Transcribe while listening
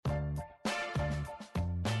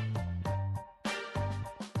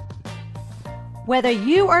Whether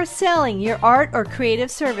you are selling your art or creative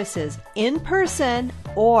services in person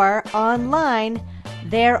or online,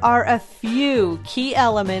 there are a few key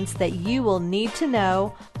elements that you will need to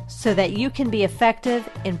know so that you can be effective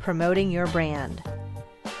in promoting your brand.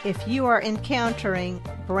 If you are encountering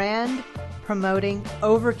brand promoting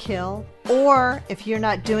overkill, or if you're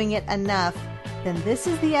not doing it enough, then this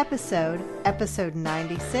is the episode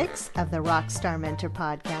 96 of the Rockstar Mentor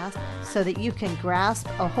podcast, so that you can grasp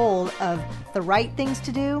a hold of the right things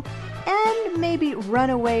to do and maybe run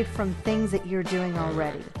away from things that you're doing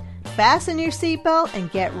already. Fasten your seatbelt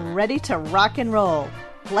and get ready to rock and roll.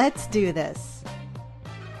 Let's do this.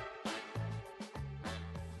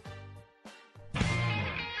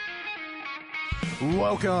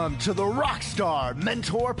 Welcome to the Rockstar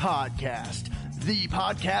Mentor Podcast, the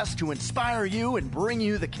podcast to inspire you and bring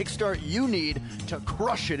you the kickstart you need to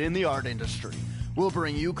crush it in the art industry. We'll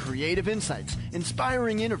bring you creative insights,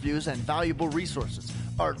 inspiring interviews, and valuable resources,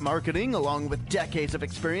 art marketing, along with decades of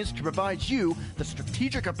experience to provide you the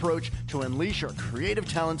strategic approach to unleash your creative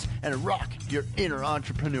talents and rock your inner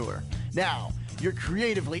entrepreneur. Now, your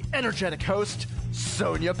creatively energetic host,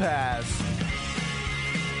 Sonia Paz.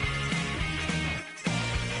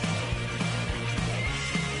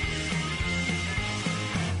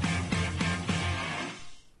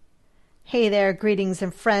 Hey there, greetings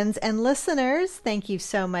and friends and listeners. Thank you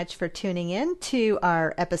so much for tuning in to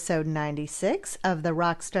our episode 96 of the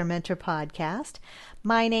Rockstar Mentor podcast.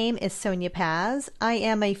 My name is Sonia Paz. I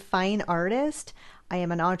am a fine artist, I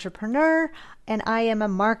am an entrepreneur, and I am a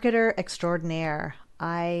marketer extraordinaire.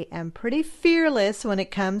 I am pretty fearless when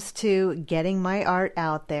it comes to getting my art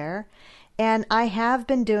out there, and I have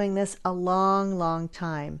been doing this a long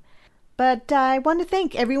time. But I want to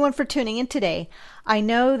thank everyone for tuning in today. I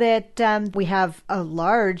know that we have a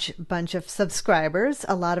large bunch of subscribers,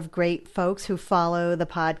 a lot of great folks who follow the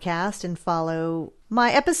podcast and follow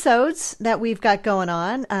my episodes that we've got going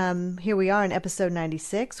on. Here we are in episode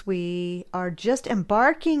 96. We are just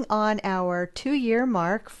embarking on our 2-year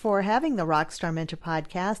mark for having the Rockstar Mentor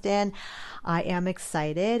podcast, and I am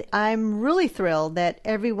excited. I'm really thrilled that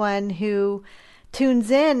everyone who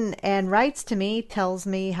tunes in and writes to me tells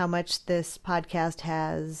me how much this podcast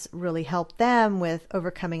has really helped them with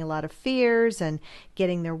overcoming a lot of fears and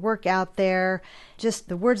getting their work out there. Just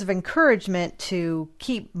the words of encouragement to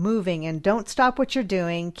keep moving and don't stop what you're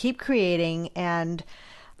doing, keep creating, and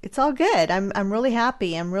it's all good. I'm really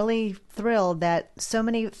happy. I'm really thrilled that so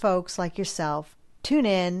many folks like yourself tune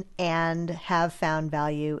in and have found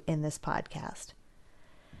value in this podcast.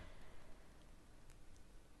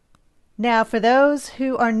 Now, for those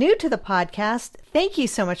who are new to the podcast, thank you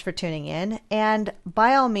so much for tuning in. And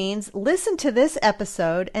by all means, listen to this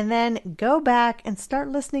episode and then go back and start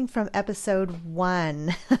listening from episode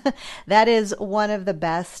 1. That is one of the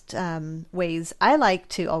best ways I like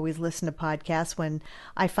to always listen to podcasts. When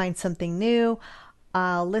I find something new,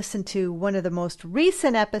 I'll listen to one of the most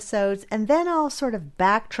recent episodes, and then I'll sort of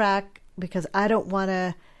backtrack because I don't want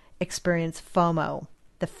to experience FOMO.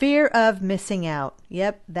 The fear of missing out.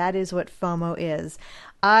 Yep, that is what FOMO is.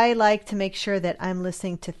 I like to make sure that I'm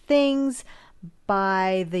listening to things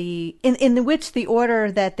by in which the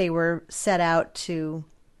order that they were set out to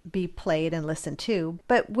be played and listened to.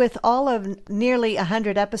 But with all of nearly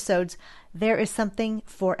 100 episodes, there is something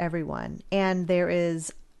for everyone. And there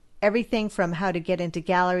is everything from how to get into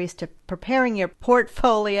galleries to preparing your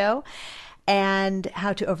portfolio, and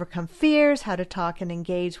how to overcome fears, how to talk and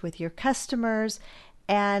engage with your customers,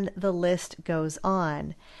 and the list goes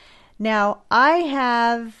on. Now, I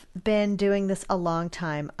have been doing this a long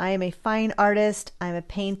time. I am a fine artist, I'm a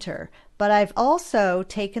painter, but I've also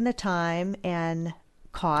taken the time and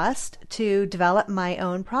cost to develop my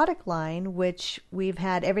own product line, which we've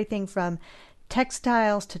had everything from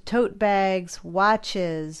textiles to tote bags,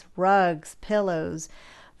 watches, rugs, pillows,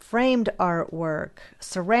 framed artwork,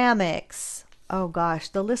 ceramics. Oh gosh,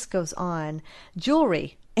 the list goes on.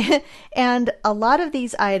 Jewelry. And a lot of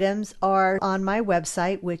these items are on my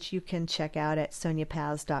website, which you can check out at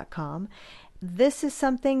soniapaz.com. This is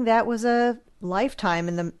something that was a lifetime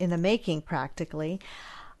in the making, practically.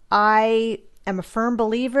 I am a firm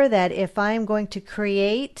believer that if I am going to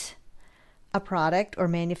create a product or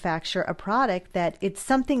manufacture a product, that it's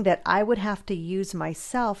something that I would have to use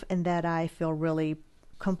myself and that I feel really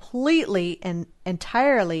completely and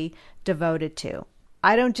entirely devoted to.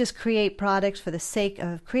 I don't just create products for the sake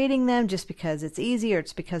of creating them just because it's easy or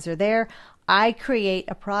it's because they're there. I create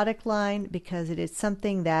a product line because it is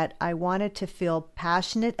something that I wanted to feel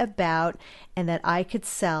passionate about and that I could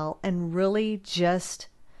sell and really just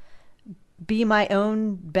be my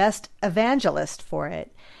own best evangelist for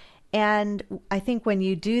it. And I think when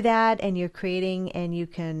you do that and you're creating and you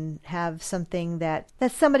can have something that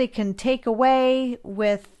somebody can take away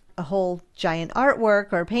with a whole giant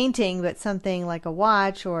artwork or painting, but something like a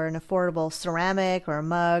watch or an affordable ceramic or a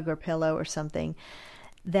mug or pillow or something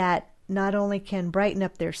that not only can brighten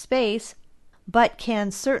up their space, but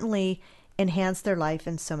can certainly enhance their life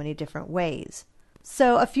in so many different ways.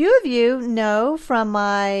 So a few of you know from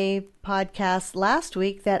my podcast last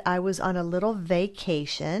week that I was on a little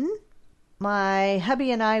vacation. My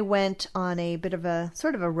hubby and I went on a bit of a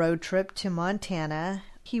sort of a road trip to Montana.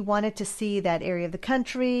 He wanted to see that area of the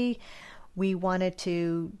country. We wanted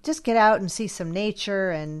to just get out and see some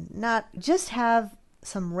nature and not just have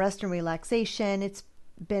some rest and relaxation. It's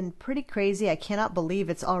been pretty crazy. I cannot believe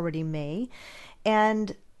it's already May.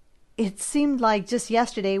 And it seemed like just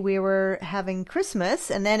yesterday we were having Christmas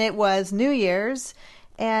and then it was New Year's.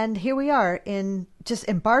 And here we are in just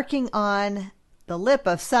embarking on the lip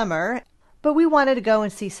of summer. But we wanted to go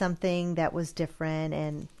and see something that was different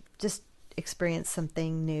and just experience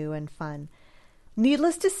something new and fun.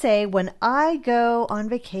 Needless to say, when I go on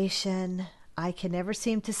vacation, I can never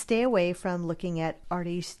seem to stay away from looking at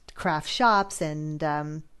artist craft shops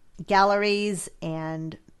and galleries,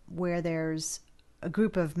 and where there's a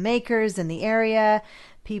group of makers in the area,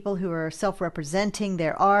 people who are self-representing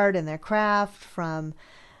their art and their craft, from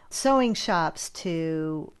sewing shops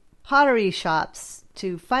to pottery shops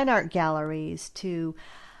to fine art galleries to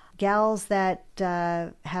gals that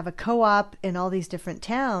have a co-op in all these different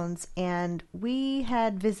towns. And we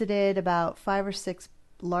had visited about 5 or 6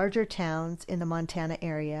 larger towns in the Montana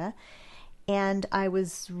area. And I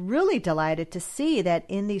was really delighted to see that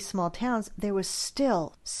in these small towns, there was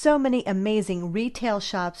still so many amazing retail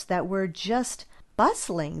shops that were just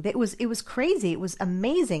bustling. It was crazy. It was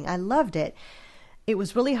amazing. I loved it. It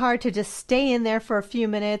was really hard to just stay in there for a few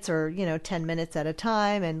minutes or, 10 minutes at a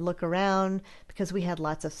time and look around because we had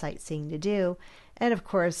lots of sightseeing to do. And of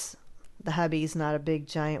course, the hubby's not a big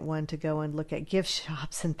giant one to go and look at gift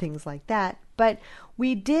shops and things like that. But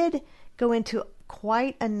we did go into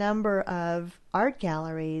quite a number of art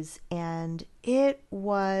galleries, and it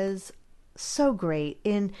was so great.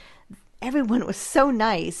 And everyone was so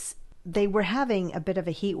nice. They were having a bit of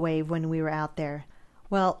a heat wave when we were out there.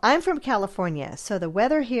 Well, I'm from California, so the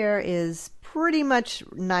weather here is pretty much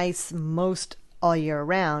nice most all year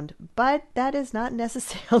round, but that is not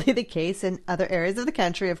necessarily the case in other areas of the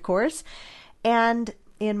country, of course. And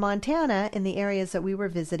in Montana, in the areas that we were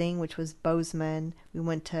visiting, which was Bozeman, we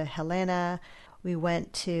went to Helena, we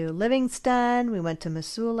went to Livingston, we went to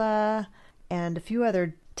Missoula, and a few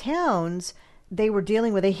other towns. They were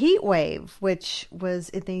dealing with a heat wave, which was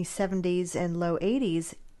in the 70s and low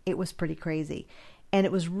 80s. It was pretty crazy. And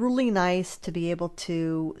it was really nice to be able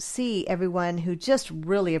to see everyone who just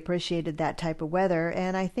really appreciated that type of weather.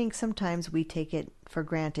 And I think sometimes we take it for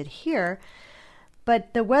granted here.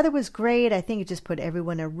 But the weather was great. I think it just put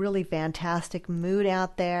everyone in a really fantastic mood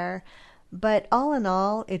out there. But all in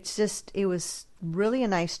all, it was really a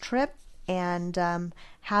nice trip, and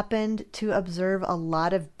happened to observe a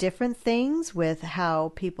lot of different things with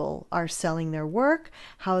how people are selling their work,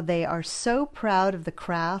 how they are so proud of the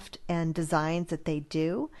craft and designs that they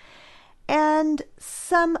do, and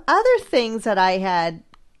some other things that I had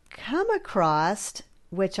come across,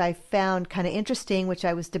 which I found kind of interesting, which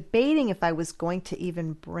I was debating if I was going to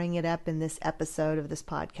even bring it up in this episode of this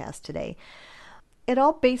podcast today. It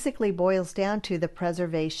all basically boils down to the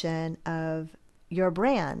preservation of your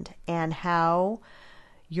brand and how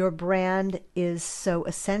your brand is so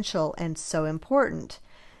essential and so important.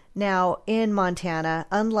 Now, in Montana,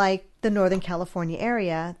 unlike the Northern California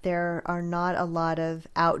area, there are not a lot of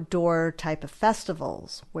outdoor type of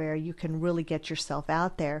festivals where you can really get yourself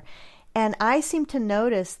out there. And I seem to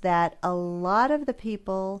notice that a lot of the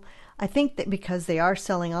people, I think that because they are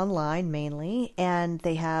selling online mainly, and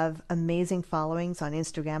they have amazing followings on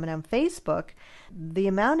Instagram and on Facebook, the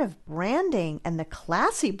amount of branding and the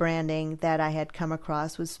classy branding that I had come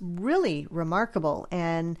across was really remarkable,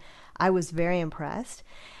 and I was very impressed.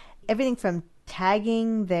 Everything from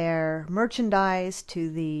tagging their merchandise to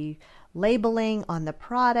the labeling on the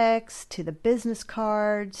products to the business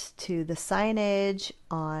cards to the signage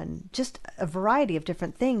on just a variety of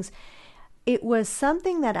different things. It was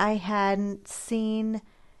something that I hadn't seen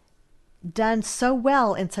done so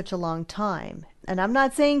well in such a long time. And I'm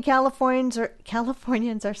not saying Californians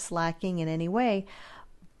are slacking in any way,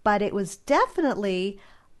 but it was different.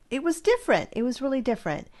 It was really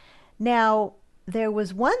different. Now, there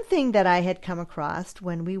was one thing that I had come across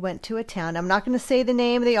when we went to a town. I'm not going to say the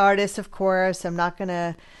name of the artist, of course. I'm not going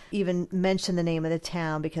to even mention the name of the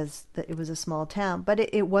town because it was a small town. But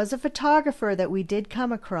it was a photographer that we did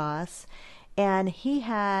come across, and he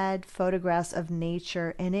had photographs of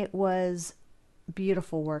nature, and it was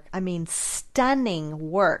beautiful work. I mean,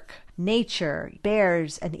 stunning work. Nature,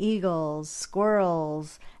 bears and eagles,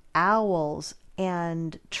 squirrels, owls,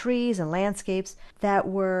 and trees and landscapes that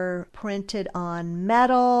were printed on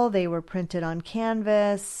metal. They were printed on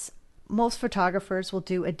canvas. Most photographers will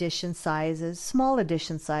do edition sizes, small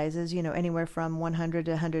edition sizes, anywhere from 100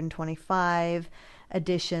 to 125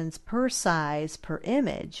 editions per size per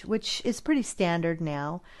image, which is pretty standard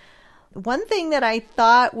now. One thing that I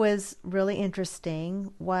thought was really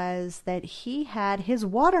interesting was that he had his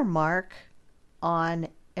watermark on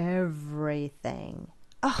everything.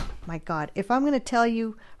 Oh my God. If I'm going to tell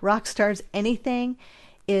you, rock stars, anything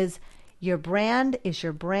is your brand is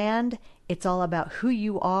your brand. It's all about who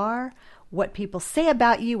you are, what people say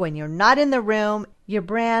about you when you're not in the room. Your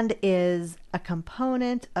brand is a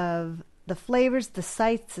component of the flavors, the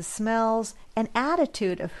sights, the smells, and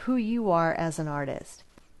attitude of who you are as an artist.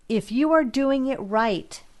 If you are doing it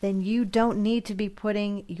right, then you don't need to be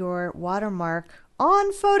putting your watermark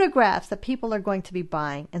on photographs that people are going to be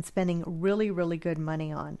buying and spending really, really good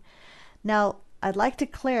money on. Now, I'd like to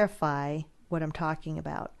clarify what I'm talking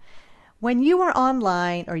about. When you are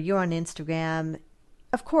online or you're on Instagram,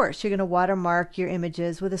 of course, you're going to watermark your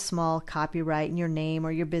images with a small copyright and your name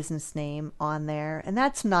or your business name on there. And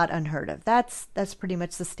that's not unheard of. That's pretty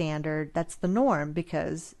much the standard. That's the norm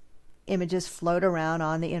because images float around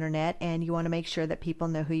on the internet and you want to make sure that people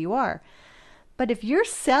know who you are. But if you're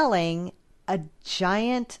selling a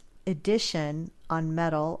giant edition on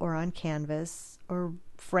metal or on canvas or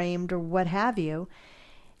framed or what have you,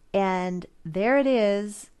 and there it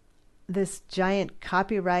is, this giant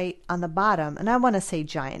copyright on the bottom, and I want to say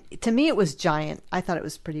giant. To me, it was giant. I thought it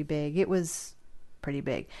was pretty big. It was pretty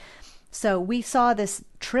big. So we saw this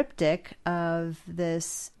triptych of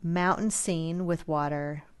this mountain scene with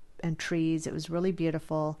water and trees. It was really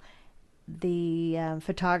beautiful. The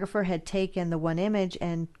photographer had taken the one image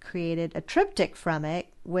and created a triptych from it,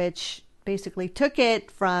 which basically took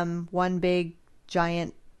it from one big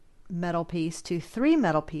giant metal piece to 3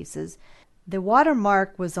 metal pieces. The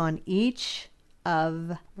watermark was on each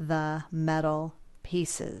of the metal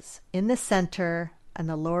pieces in the center and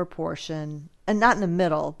the lower portion, and not in the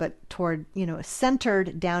middle, but toward,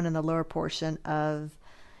 centered down in the lower portion of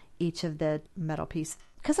each of the metal pieces.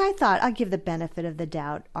 Because I thought I'd give the benefit of the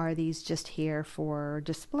doubt. Are these just here for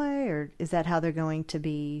display, or is that how they're going to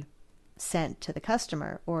be sent to the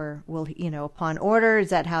customer? Or will, upon order,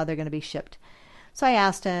 is that how they're going to be shipped? So I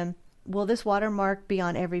asked him, will this watermark be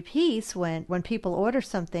on every piece when people order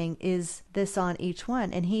something? Is this on each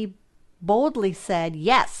one? And he boldly said,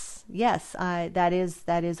 yes, that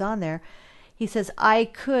is on there. He says, I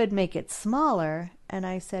could make it smaller. And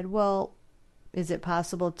I said, well, is it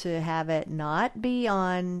possible to have it not be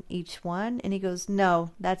on each one? And he goes,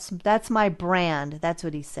 no, that's my brand. That's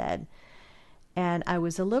what he said. And I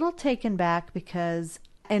was a little taken back because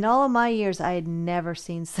in all of my years, I had never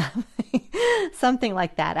seen something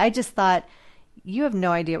like that. I just thought, you have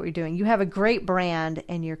no idea what you're doing. You have a great brand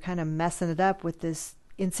and you're kind of messing it up with this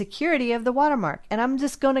insecurity of the watermark. And I'm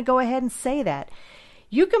just going to go ahead and say that.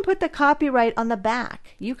 You can put the copyright on the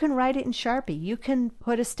back. You can write it in Sharpie. You can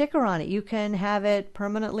put a sticker on it. You can have it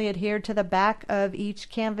permanently adhered to the back of each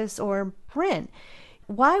canvas or print.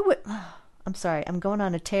 I'm sorry, I'm going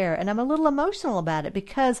on a tear, and I'm a little emotional about it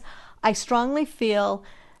because I strongly feel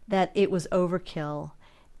that it was overkill,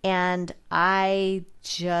 and it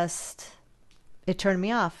turned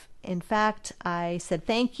me off. In fact, I said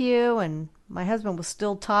thank you, and my husband was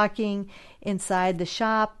still talking inside the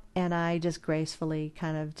shop, and I just gracefully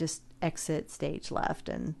kind of just exit stage left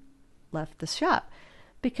and left the shop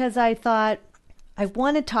because I thought, I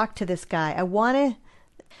want to talk to this guy. I wanted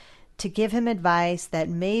to give him advice that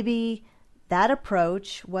maybe that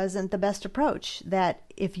approach wasn't the best approach, that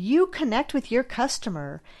if you connect with your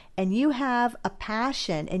customer and you have a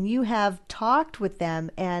passion and you have talked with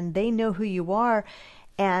them and they know who you are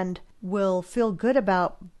and will feel good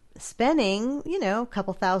about spending, a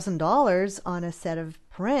couple $1,000s on a set of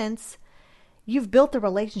prints, you've built a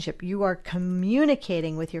relationship. You are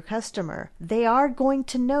communicating with your customer. They are going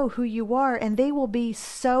to know who you are and they will be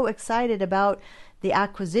so excited about the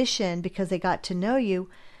acquisition because they got to know you.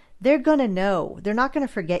 They're going to know. They're not going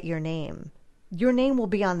to forget your name. Your name will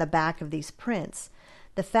be on the back of these prints.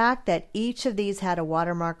 The fact that each of these had a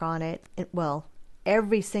watermark on it, well,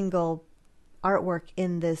 every single artwork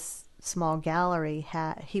in this small gallery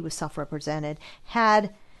he was self-represented,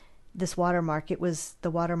 had this watermark. It was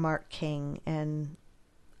the Watermark King. And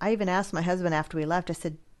I even asked my husband after we left, I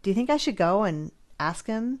said, do you think I should go and ask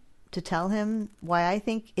him to tell him why I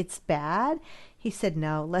think it's bad? He said,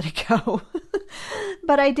 no, let it go.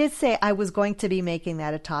 But I did say I was going to be making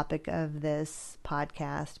that a topic of this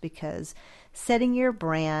podcast, because setting your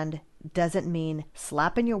brand doesn't mean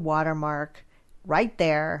slapping your watermark right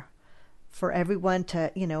there for everyone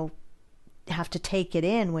to, have to take it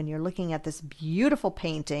in when you're looking at this beautiful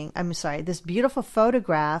painting. This beautiful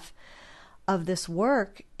photograph of this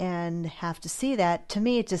work and have to see that. To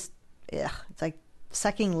me, it's like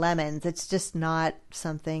sucking lemons. It's just not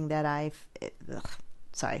something that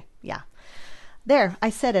There, I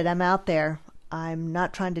said it. I'm out there. I'm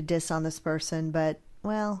not trying to diss on this person, but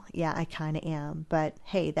well, yeah, I kind of am. But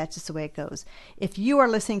hey, that's just the way it goes. If you are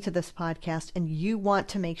listening to this podcast and you want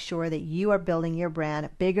to make sure that you are building your brand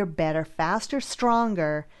bigger, better, faster,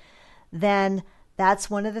 stronger, then that's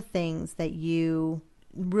one of the things that you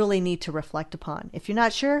really need to reflect upon. If you're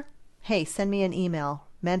not sure, hey, send me an email,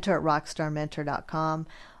 mentor@rockstarmentor.com.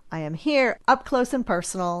 I am here up close and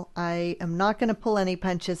personal. I am not going to pull any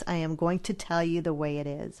punches. I am going to tell you the way it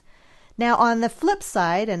is. Now, on the flip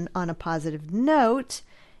side, and on a positive note,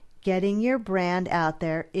 getting your brand out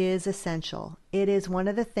there is essential. It is one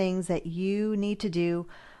of the things that you need to do.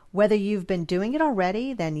 Whether you've been doing it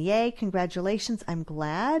already, then yay, congratulations, I'm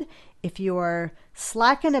glad. If you're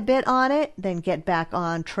slacking a bit on it, then get back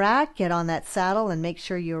on track, get on that saddle, and make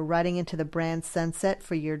sure you're riding into the brand sunset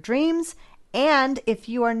for your dreams. And if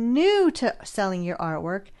you are new to selling your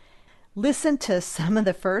artwork, listen to some of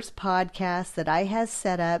the first podcasts that I have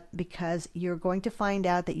set up, because you're going to find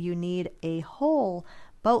out that you need a whole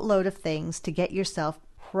boatload of things to get yourself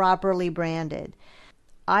properly branded.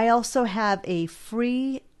 I also have a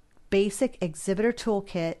free basic exhibitor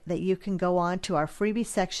toolkit that you can go on to our freebie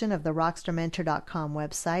section of the rockstarmentor.com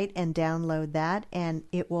website and download that, and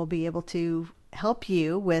it will be able to help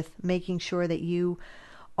you with making sure that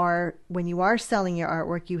when you are selling your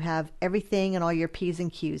artwork, you have everything and all your P's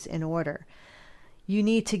and Q's in order. You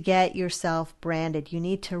need to get yourself branded. You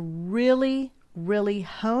need to really, really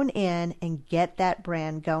hone in and get that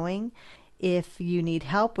brand going. If you need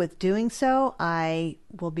help with doing so, I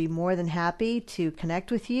will be more than happy to connect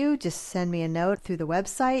with you. Just send me a note through the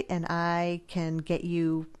website and I can get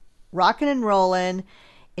you rocking and rolling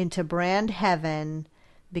into brand heaven,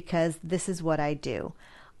 because this is what I do.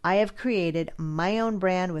 I have created my own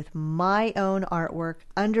brand with my own artwork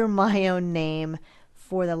under my own name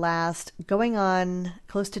for the last going on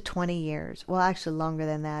close to 20 years. Well, actually longer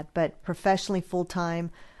than that, but professionally full-time,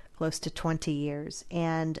 close to 20 years.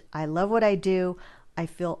 And I love what I do. I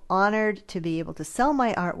feel honored to be able to sell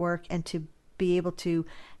my artwork and to be able to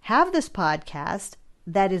have this podcast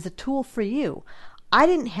that is a tool for you. I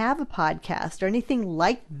didn't have a podcast or anything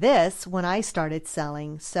like this when I started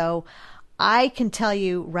selling. So I can tell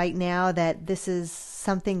you right now that this is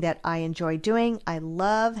something that I enjoy doing. I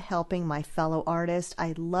love helping my fellow artists.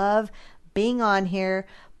 I love being on here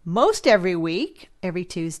most every week, every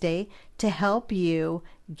Tuesday, to help you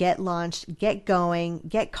get launched, get going,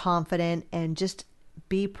 get confident, and just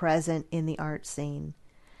be present in the art scene.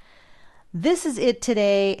 This is it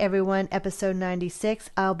today, everyone, episode 96.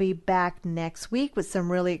 I'll be back next week with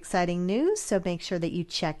some really exciting news, so make sure that you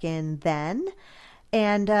check in then.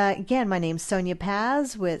 And again, my name's Sonia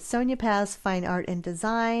Paz with Sonia Paz Fine Art and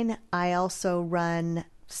Design. I also run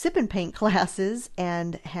sip and paint classes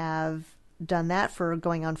and have done that for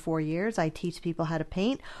going on 4 years. I teach people how to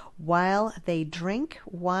paint while they drink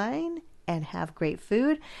wine and have great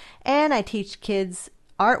food. And I teach kids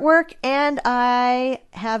artwork, and I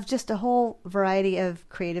have just a whole variety of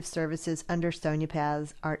creative services under Sonia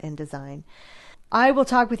Paz Art and Design. I will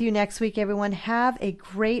talk with you next week, everyone. Have a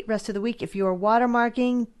great rest of the week. If you are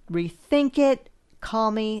watermarking, rethink it.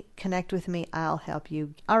 Call me, connect with me. I'll help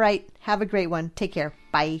you. All right. Have a great one. Take care.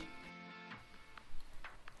 Bye.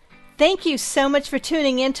 Thank you so much for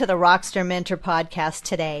tuning in to the Rockstar Mentor podcast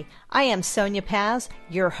today. I am Sonia Paz,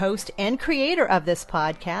 your host and creator of this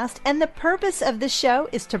podcast, and the purpose of this show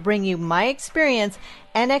is to bring you my experience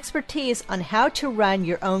and expertise on how to run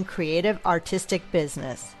your own creative artistic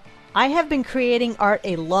business. I have been creating art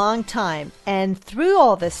a long time, and through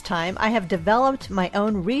all this time, I have developed my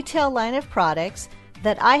own retail line of products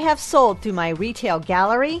that I have sold through my retail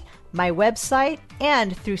gallery, my website,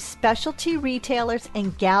 and through specialty retailers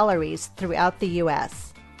and galleries throughout the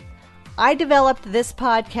U.S. I developed this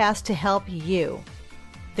podcast to help you,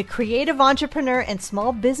 the creative entrepreneur and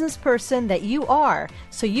small business person that you are,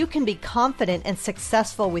 so you can be confident and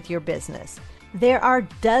successful with your business. There are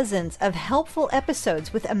dozens of helpful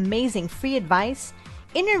episodes with amazing free advice,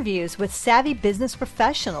 interviews with savvy business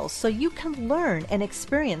professionals so you can learn and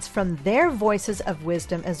experience from their voices of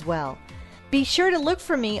wisdom as well. Be sure to look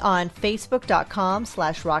for me on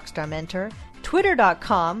Facebook.com/RockstarMentor,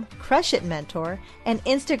 Twitter.com/CrushItMentor, and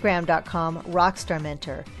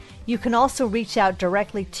Instagram.com/RockstarMentor. You can also reach out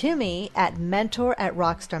directly to me at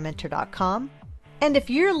mentor@rockstarmentor.com. And if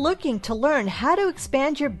you're looking to learn how to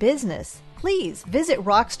expand your business, please visit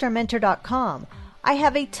rockstarmentor.com. I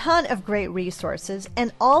have a ton of great resources,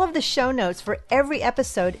 and all of the show notes for every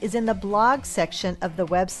episode is in the blog section of the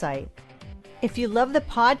website. If you love the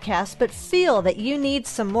podcast but feel that you need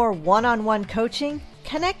some more one-on-one coaching,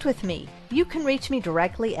 connect with me. You can reach me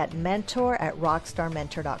directly at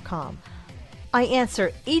mentor@rockstarmentor.com. I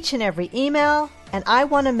answer each and every email, and I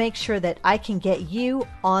want to make sure that I can get you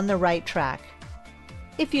on the right track.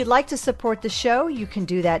 If you'd like to support the show, you can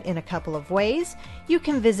do that in a couple of ways. You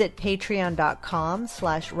can visit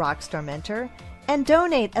patreon.com/rockstarmentor and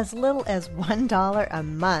donate as little as $1 a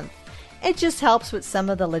month. It just helps with some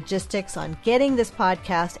of the logistics on getting this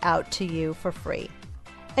podcast out to you for free.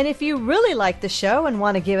 And if you really like the show and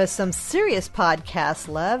want to give us some serious podcast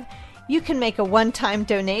love, you can make a one-time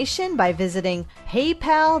donation by visiting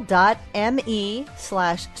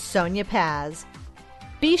paypal.me/Sonia Paz.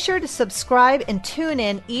 Be sure to subscribe and tune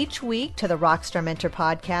in each week to the Rockstar Mentor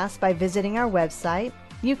podcast by visiting our website.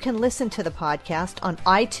 You can listen to the podcast on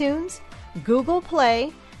iTunes, Google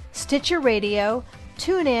Play, Stitcher Radio,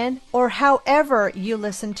 TuneIn, or however you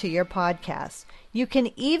listen to your podcasts. You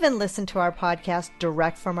can even listen to our podcast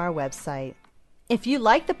direct from our website. If you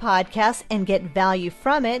like the podcast and get value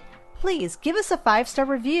from it, please give us a 5-star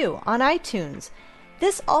review on iTunes.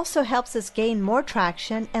 This also helps us gain more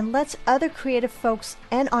traction and lets other creative folks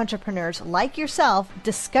and entrepreneurs like yourself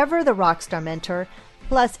discover the Rockstar Mentor.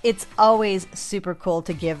 Plus, it's always super cool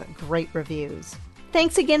to give great reviews.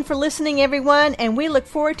 Thanks again for listening, everyone, and we look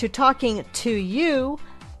forward to talking to you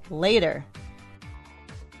later.